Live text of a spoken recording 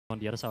on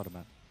the other side of the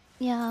map.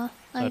 Yeah,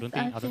 So I don't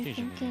think you should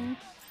thinking. mean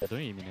it. I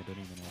don't even know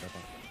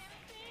about.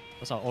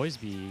 Because I'll always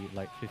be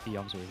like 50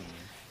 arms away from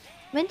you.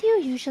 When do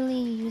you usually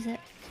use it?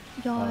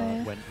 Your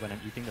when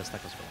I'm eating the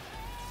stack as well.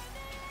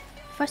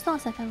 first one or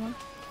second one?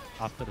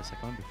 After the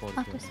second one, before the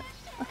After third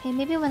one. Okay,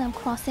 maybe when I'm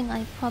crossing,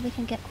 I probably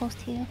can get close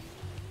to you.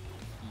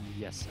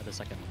 Yes, at the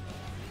second one.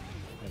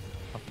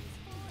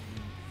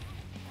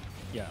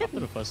 Yeah, after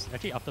the first.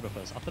 Actually, after the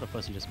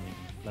first, you just move.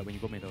 Like when you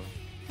go middle.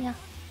 Yeah.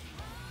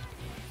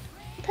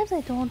 Sometimes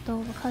I don't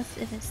though, because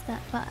if it's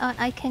that, but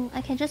I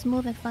can just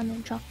move in front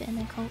and drop it and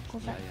then go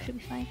back. Yeah. Should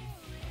be fine.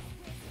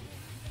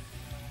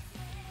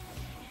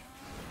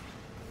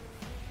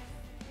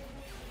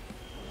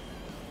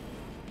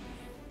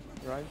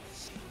 Right.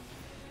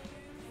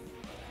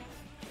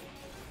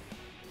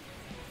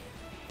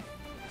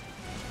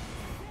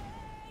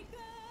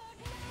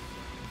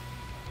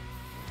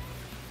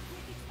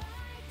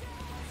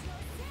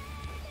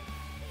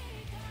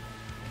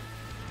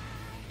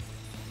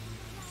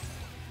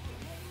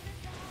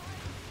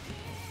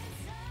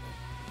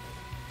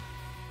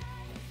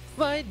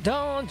 Why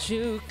don't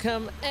you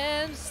come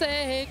and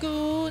say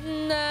good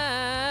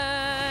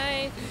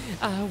night?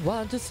 I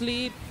want to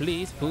sleep,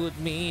 please put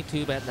me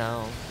to bed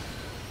now.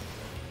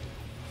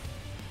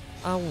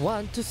 I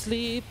want to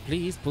sleep,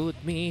 please put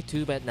me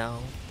to bed now.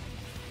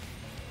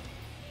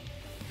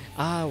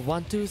 I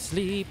want to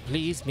sleep,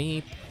 please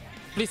me.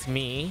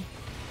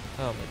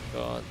 Oh my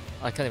god,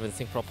 I can't even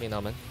think properly now,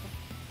 man.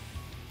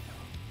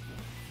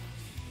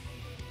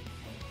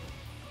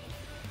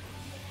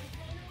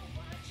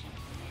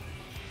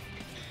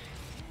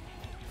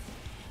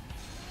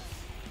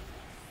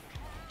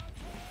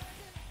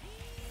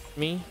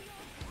 Me?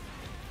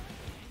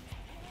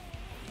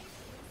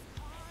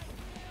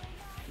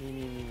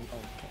 Me.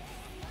 Okay.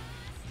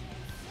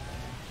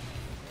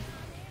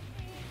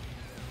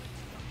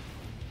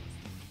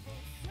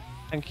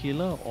 Tank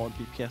healer or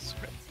DPS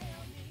spread?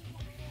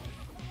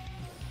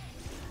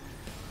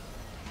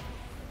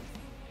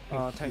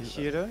 Tank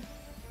healer.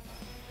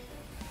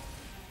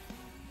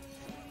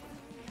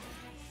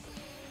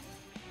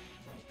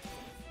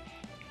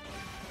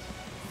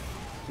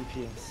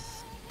 DPS.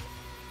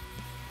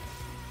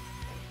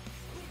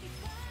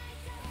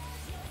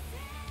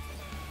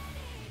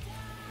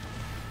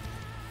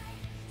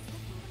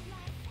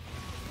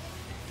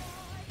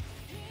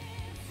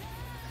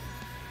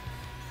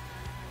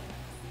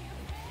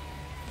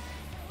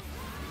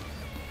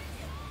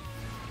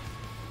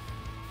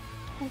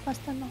 I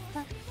faster knock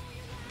back.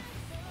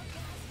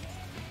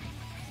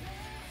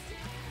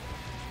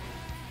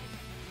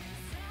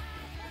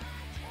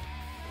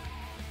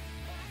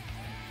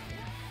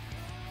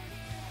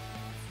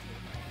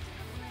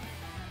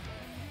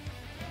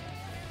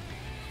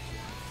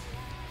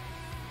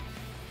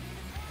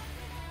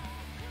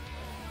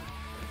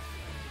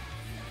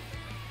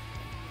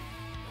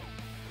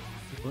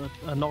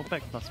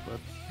 Knockback plus bird.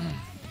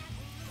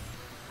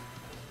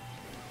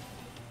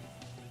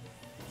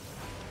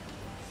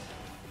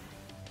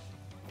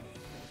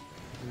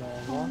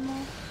 Oh Normal.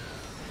 no.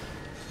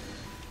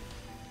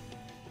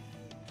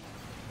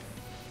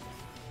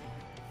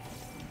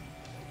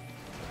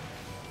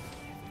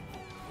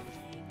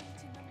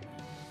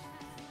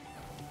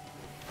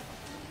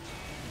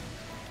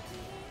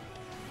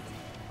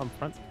 On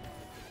front.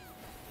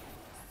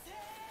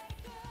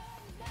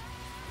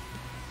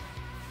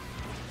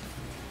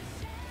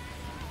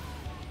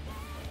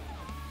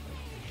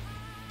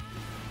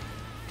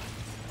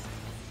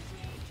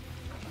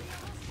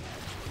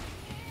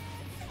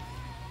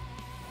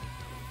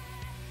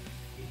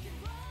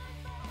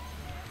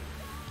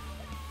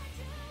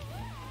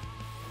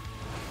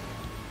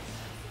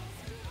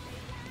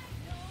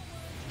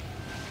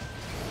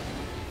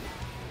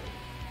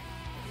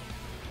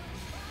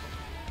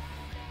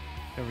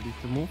 Get ready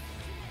to move.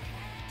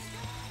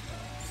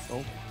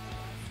 Go.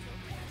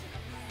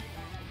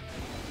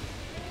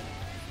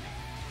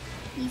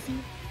 Easy.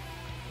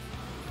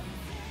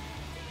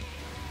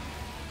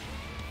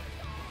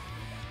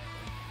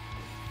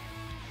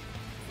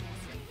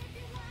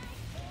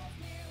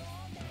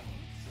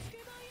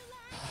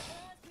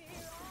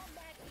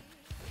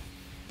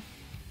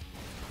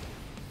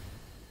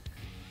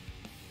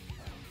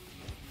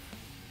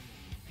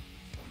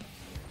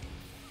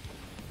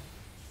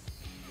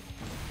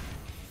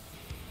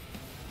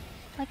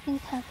 Lightning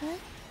tether.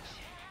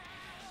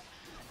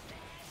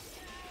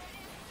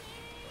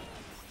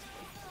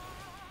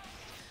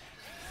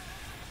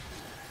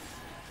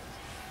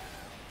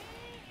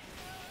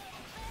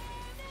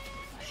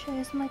 Sure,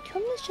 is my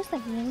toolness just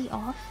like really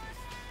off?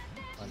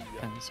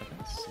 10 seconds,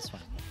 it's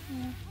fine.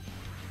 Yeah.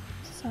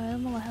 Sorry, I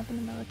don't know what happened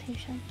to my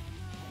rotation.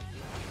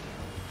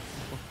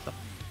 What's up?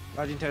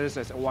 Lightning terrace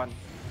is 1.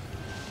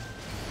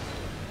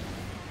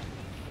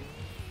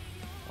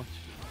 Watch.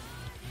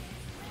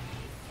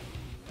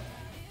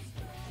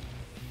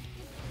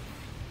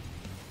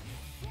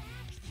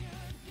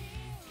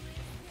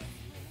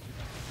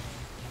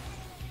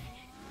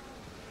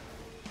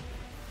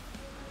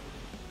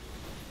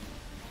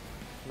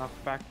 Knock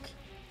back.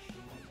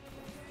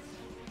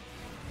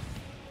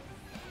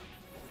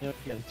 Get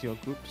into your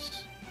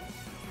groups.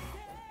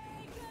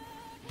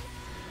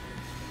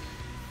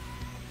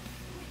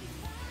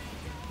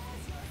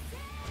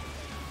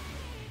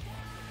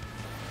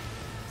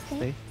 Stay.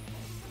 Stay.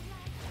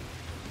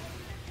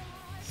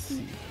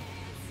 C.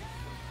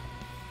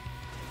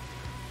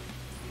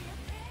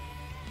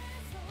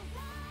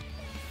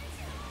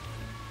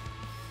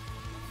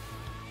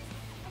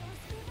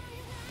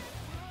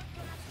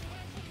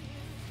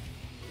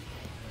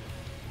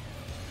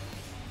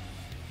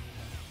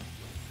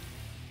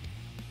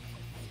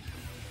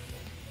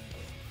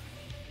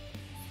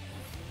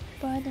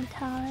 Bird and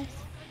towers.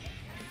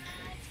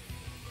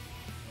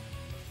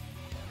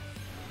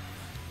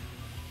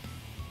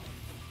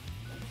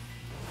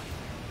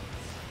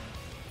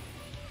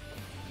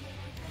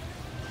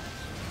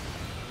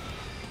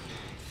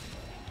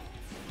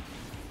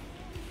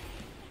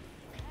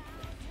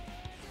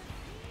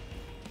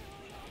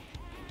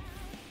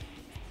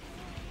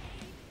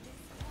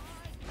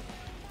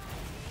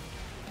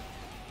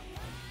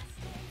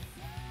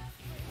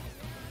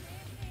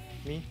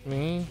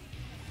 Me.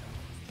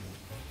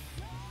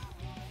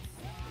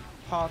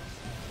 Hot.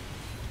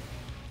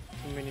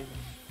 2 minutes.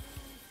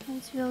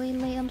 It's really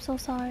late, I'm so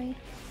sorry.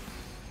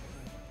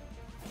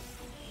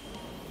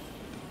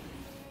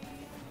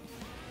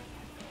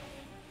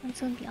 I'm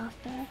soon be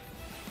after.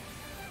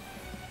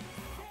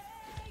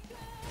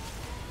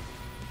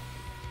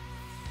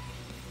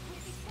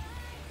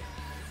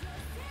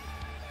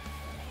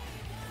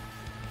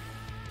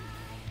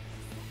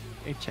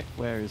 Okay, check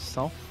where is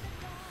south.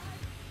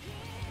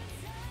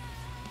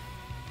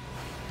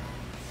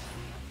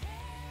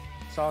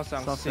 South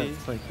and South C.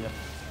 side, like, yeah.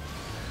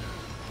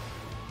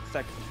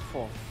 Second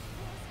 4.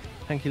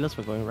 Painkillers,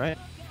 we're going right.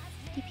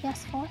 DPS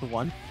 4. To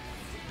 1.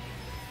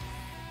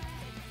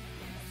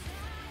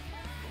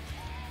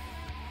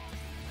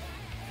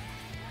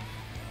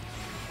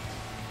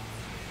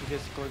 You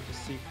just go to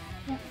C.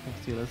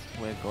 Painkillers,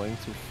 we're going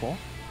to 4.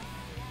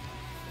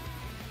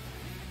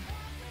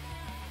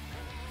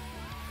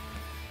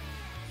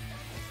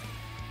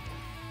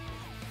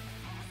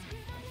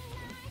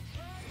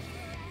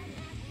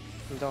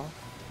 Down.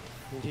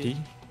 D.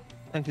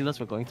 Painkillers,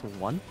 we're going to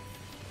 1.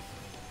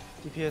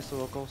 DPS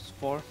will go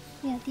 4.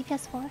 Yeah,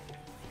 DPS 4.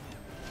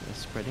 We're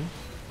spreading.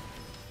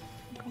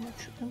 I'm gonna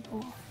shoot them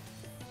all.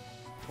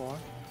 4.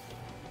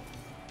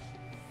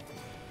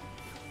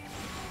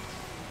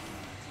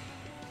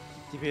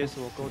 DPS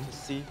will go to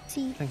C.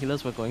 C.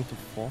 Painkillers, we're going to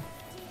 4.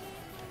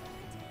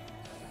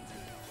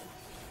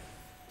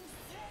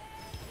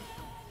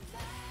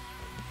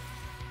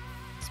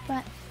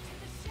 Spread.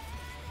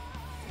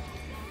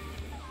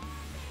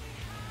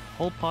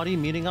 Whole party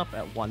meeting up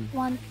at 1.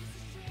 1.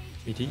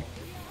 BT.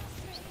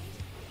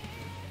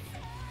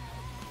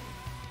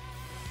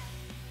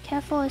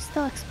 Careful, it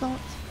still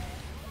explodes.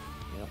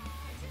 Yep.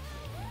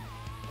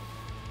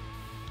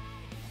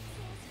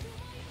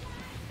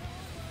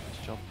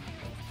 Nice job.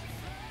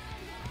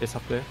 It's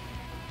up there.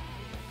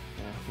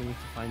 Yeah, we need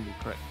to find the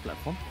correct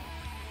platform.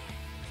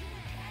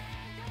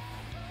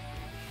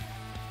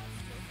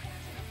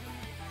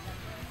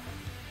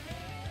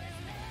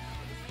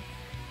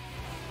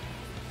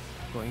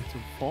 Going to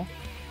 4.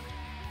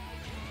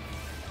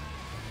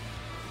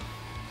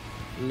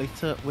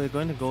 Later, we're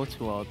going to go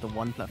to the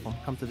 1 platform.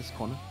 Come to this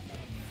corner.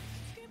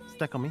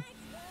 Stack on me.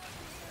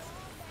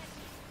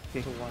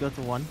 Okay, To 1. go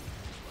to 1.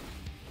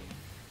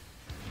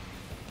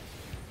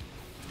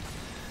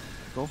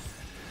 Go.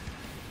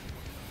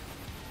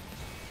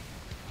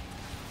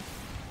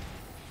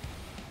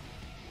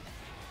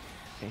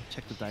 Okay,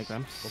 check the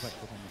diagrams. Go back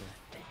to the middle.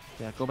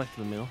 Yeah, go back to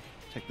the middle.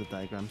 Check the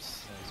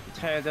diagrams.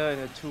 Tether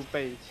and 2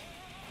 bait.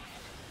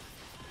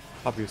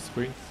 Up your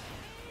screen.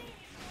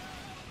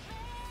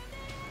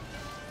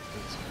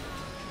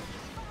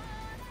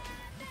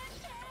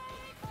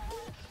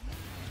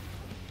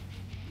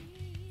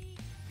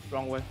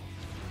 Wrong way.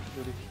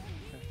 Do it.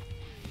 Okay.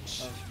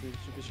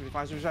 Should be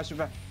fine. Should be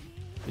fine.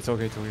 It's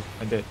okay, it's okay.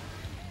 I'm dead.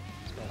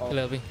 Oh,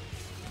 Hello, B.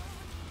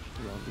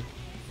 Around you.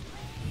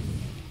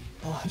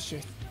 oh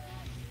shit.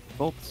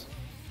 Bolts.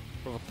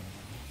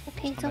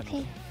 Okay, it's Come on.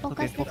 okay.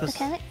 Focus, focus.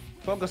 mechanic.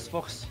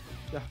 Focus.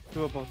 Yeah,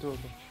 doable.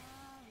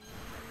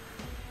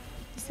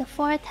 It's the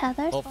 4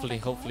 tethers.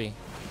 Hopefully.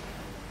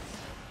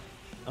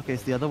 Okay,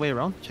 it's the other way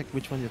around. Check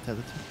which one you're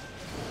tethered to.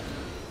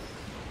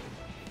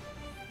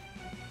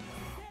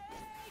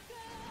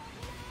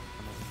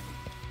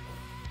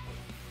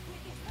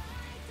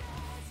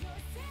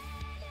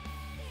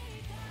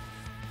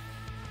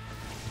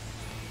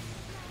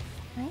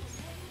 Nice.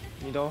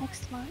 Middle.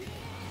 Next one.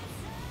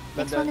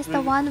 But Next one is the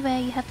really- one where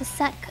you have to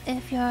sack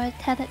if you're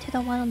tethered to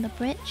the one on the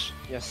bridge.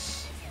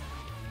 Yes.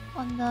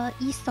 On the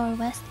east or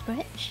west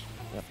bridge.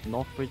 Yep,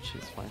 North Bridge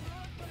is fine.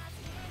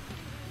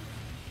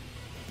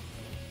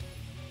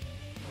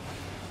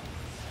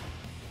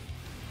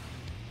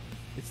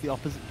 It's the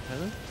opposite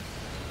tether.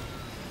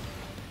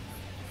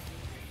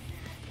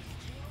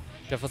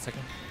 Just for a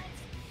second.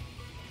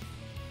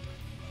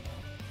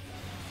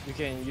 You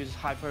can use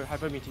hyper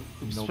meeting.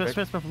 No Spread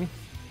back. for me.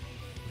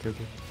 Okay.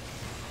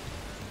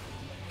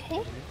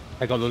 Okay.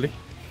 I got Loli.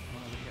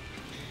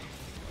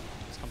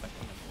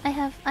 I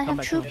have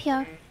back troop to me.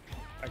 here.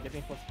 I'm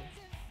getting first.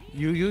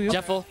 You.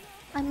 Careful.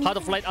 I'm How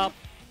to flight up.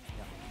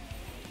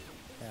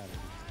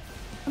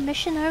 a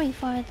missionary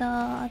for the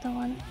other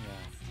one.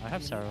 Yeah, I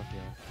have Sarah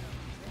here.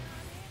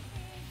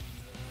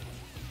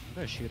 I'm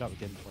gonna shoot up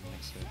again for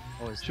next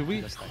turn. Or Should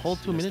we hold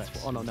 2 minutes?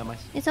 Oh no, never mind.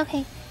 It's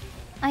okay.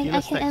 I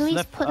Healer can at stacks least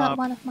left, put up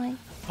one of mine.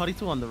 Party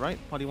 2 on the right,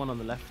 party 1 on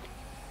the left.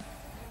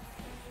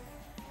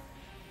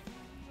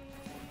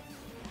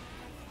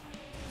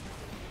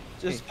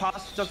 Just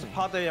pass, just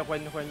pass there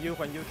when you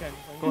can.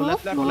 Go Move,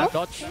 left, move. left.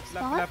 Dodge. Next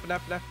spot.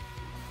 Left.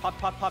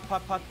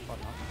 Pot.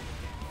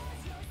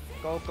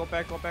 Go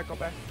back.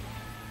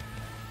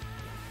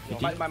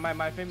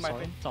 My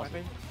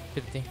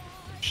thing.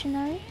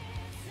 Missionary.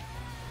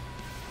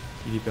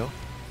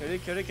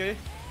 Kill it.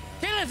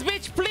 Kill this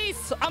bitch,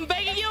 please! I'm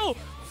begging you!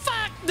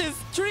 Fuck this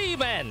tree,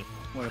 man!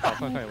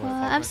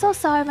 I'm so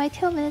sorry. My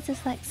 2 minutes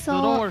is like so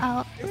No, don't worry.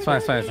 out. It's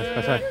fine. Please!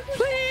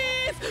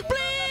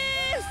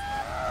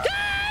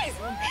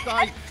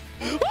 Guys!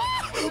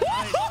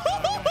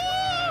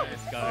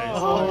 Guys,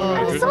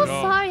 I'm so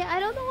sorry. I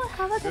don't know what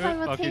happened to my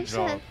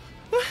rotation.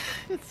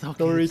 it's okay.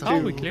 Don't it's okay.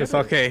 retake. It's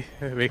okay.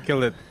 We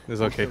killed it.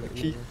 It's okay.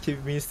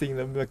 Keep missing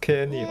the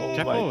mechanic. Oh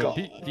Jeffo, my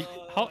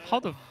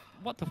god.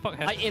 what the fuck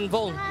I happened?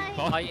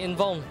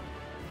 invuln.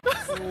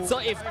 So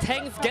if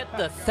tanks get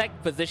the sack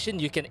position,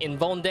 you can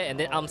invuln there and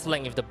then arm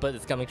slang if the bird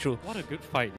is coming through. What a good fight.